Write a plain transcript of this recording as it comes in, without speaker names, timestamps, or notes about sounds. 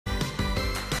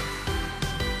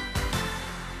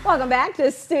Welcome back to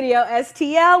Studio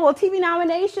STL. Well, TV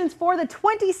nominations for the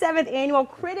 27th Annual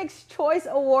Critics' Choice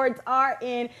Awards are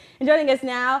in. And joining us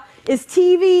now is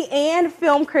TV and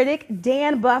film critic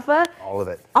Dan Buffa. All of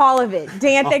it. All of it.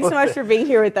 Dan, thanks so much for being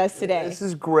here with us today. This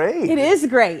is great. It is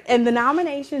great. And the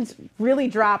nominations really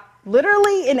dropped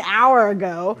literally an hour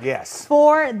ago. Yes.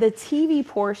 For the TV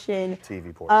portion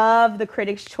of the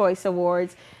Critics' Choice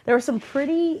Awards. There were some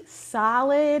pretty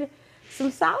solid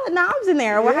knobs in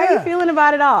there. Well, how are you feeling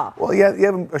about it all? Well, you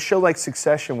have a show like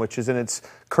Succession, which is in its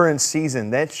current season.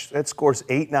 That scores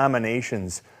 8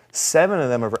 nominations. 7 of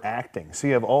them are for acting. So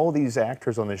you have all these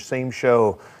actors on the same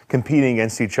show competing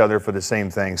against each other for the same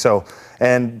thing.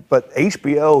 But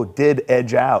HBO did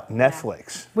edge out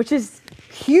Netflix. Which is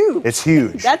huge. It's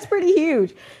huge. That's pretty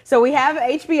huge. So we have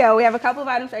HBO. We have a couple of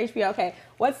items for HBO. Okay,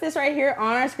 what's this right here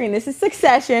on our screen? This is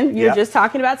Succession. You're just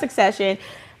talking about Succession.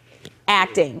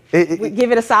 Acting.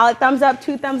 Give it a solid thumbs up,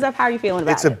 2 thumbs up. How are you feeling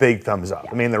about it? It's a big thumbs up.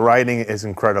 Yeah. I mean, the writing is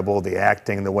incredible. The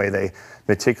acting, the way they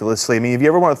meticulously. I mean, if you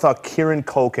ever would have thought Kieran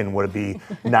Culkin would be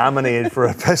nominated for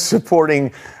a Best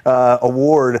Supporting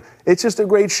award, it's just a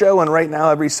great show. And right now,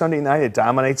 every Sunday night, it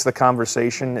dominates the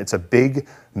conversation. It's a big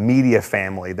media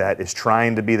family that is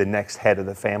trying to be the next head of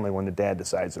the family when the dad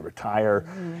decides to retire.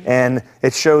 Mm-hmm. And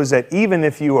it shows that even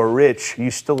if you are rich, you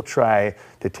still try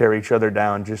to tear each other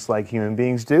down just like human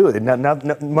beings do.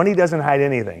 Money doesn't hide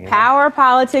anything. Power,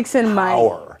 politics, and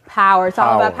money. Power. It's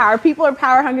all about power. People are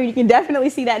power hungry. You can definitely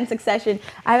see that in Succession.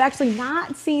 I've actually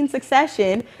not seen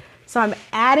Succession, so I'm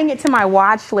adding it to my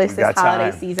watch list this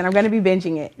holiday season. I'm going to be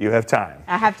binging it. You have time.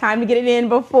 I have time to get it in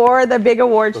before the big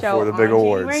award show on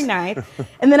January 9th.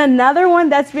 And then another one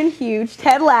that's been huge,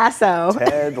 Ted Lasso.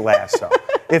 Ted Lasso.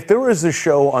 If there was a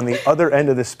show on the other end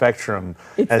of the spectrum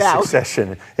as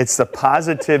Succession, it's the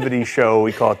positivity show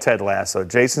we call Ted Lasso.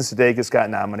 Jason Sudeikis got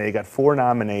nominated, got 4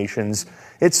 nominations.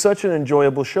 It's such an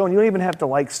enjoyable show, and you don't even have to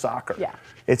like soccer. Yeah.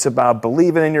 It's about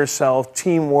believing in yourself,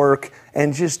 teamwork,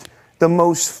 and just the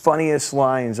most funniest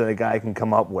lines that a guy can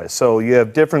come up with. So you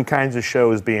have different kinds of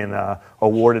shows being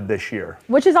awarded this year.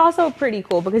 Which is also pretty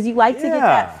cool because you like to get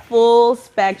that full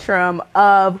spectrum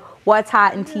of what's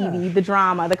hot in TV, the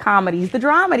drama, the comedies, the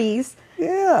dramedies.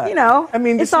 Yeah. You know, I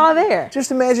mean, it's all there. Just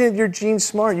imagine if you're Gene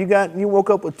Smart. You woke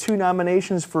up with 2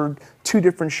 nominations for 2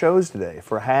 different shows today,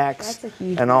 for Hacks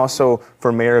and also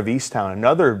for Mayor of Easttown.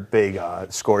 Another big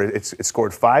score. It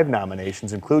scored 5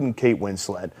 nominations, including Kate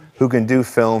Winslet, who can do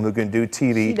film, who can do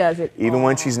TV. She does it. Even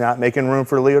when she's not making room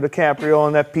for Leo DiCaprio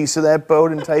on that piece of that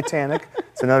boat in Titanic.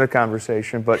 It's another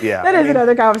conversation, but yeah. That is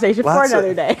another conversation for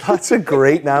another day. Lots of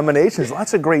great nominations,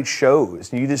 lots of great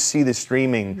shows. You just see the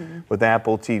streaming with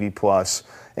Apple TV Plus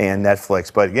and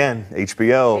Netflix. But again,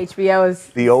 HBO. HBO is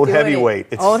the old heavyweight.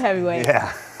 It's old heavyweight.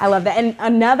 Yeah. I love that. And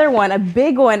another one, a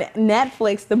big one,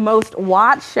 Netflix, the most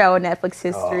watched show in Netflix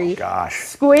history. Oh, gosh.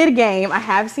 Squid Game. I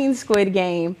have seen Squid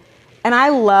Game, and I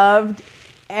loved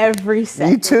every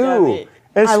second Me too. of it.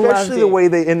 Especially the way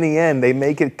in the end, they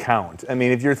make it count. I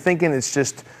mean, if you're thinking it's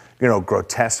just,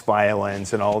 grotesque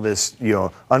violence and all this,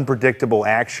 unpredictable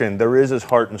action, there is this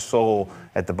heart and soul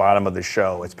at the bottom of the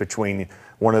show. It's between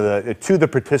two of the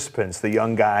participants, the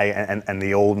young guy and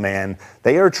the old man.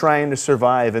 They are trying to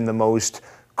survive in the most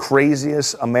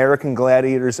craziest American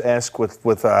Gladiators-esque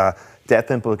with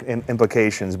death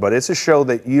implications, but it's a show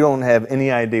that you don't have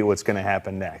any idea what's going to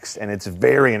happen next, and it's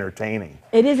very entertaining.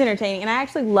 It is entertaining, and I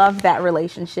actually love that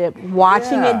relationship,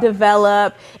 watching it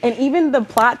develop, and even the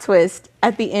plot twist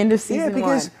at the end of season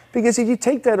 1. Because if you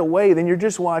take that away, then you're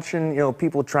just watching,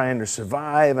 people trying to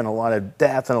survive and a lot of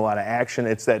death and a lot of action.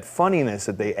 It's that funniness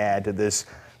that they add to this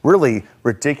really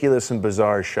ridiculous and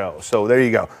bizarre show. So there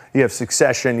you go. You have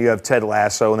Succession, you have Ted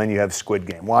Lasso, and then you have Squid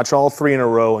Game. Watch all 3 in a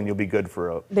row, and you'll be good for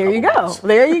a There you go.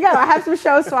 There you go. I have some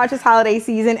shows to watch this holiday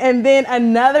season. And then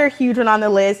another huge one on the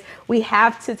list, we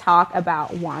have to talk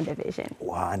about WandaVision.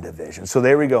 WandaVision. So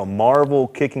there we go. Marvel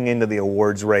kicking into the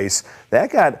awards race.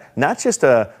 That got not just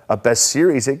a best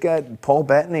series, it got Paul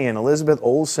Bettany and Elizabeth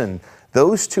Olsen.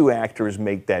 Those 2 actors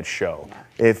make that show.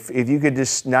 If you could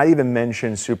just not even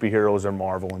mention superheroes or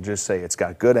Marvel and just say it's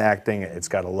got good acting, it's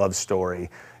got a love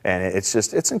story, and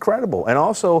it's incredible. And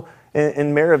also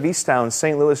in Mayor of Easttown,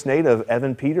 St. Louis native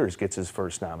Evan Peters gets his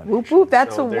first nomination. Whoop, whoop,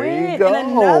 that's a win. And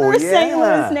another St.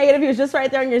 Louis native, he was just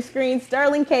right there on your screen,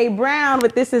 Sterling K. Brown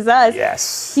with This Is Us.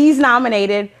 Yes. He's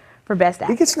nominated for Best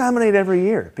Actor. He gets nominated every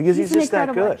year because he's just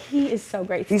incredible. that good. He is so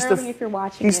great. Sterling, if you're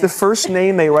watching, he's the first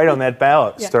name they write on that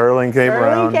ballot. Yeah. Sterling K.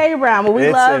 Brown. Sterling K. Brown. Well,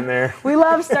 we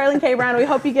love Sterling K. Brown. We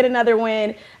hope you get another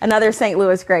win, another St.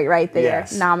 Louis great right there,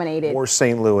 yes. Nominated. More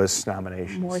St. Louis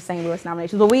nominations. More St. Louis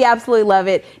nominations. Well, we absolutely love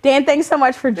it. Dan, thanks so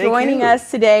much for joining us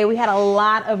today. We had a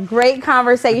lot of great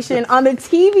conversation on the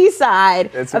TV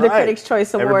side of the Critics'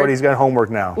 Choice Awards. Everybody's got homework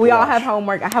now. We all have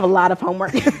homework. I have a lot of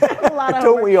homework.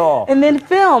 Don't we all? And then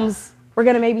films. We're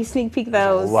going to maybe sneak peek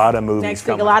those. A lot of movies next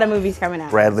coming week. A lot of movies coming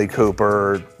out. Bradley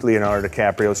Cooper, Leonardo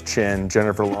DiCaprio's chin,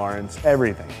 Jennifer Lawrence,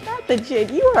 everything. Not the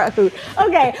chin. You are a hoot.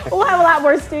 Okay, we'll have a lot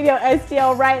more Studio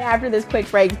STL right after this quick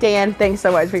break. Dan, thanks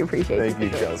so much. We appreciate it.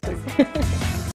 Thank you, Chelsea.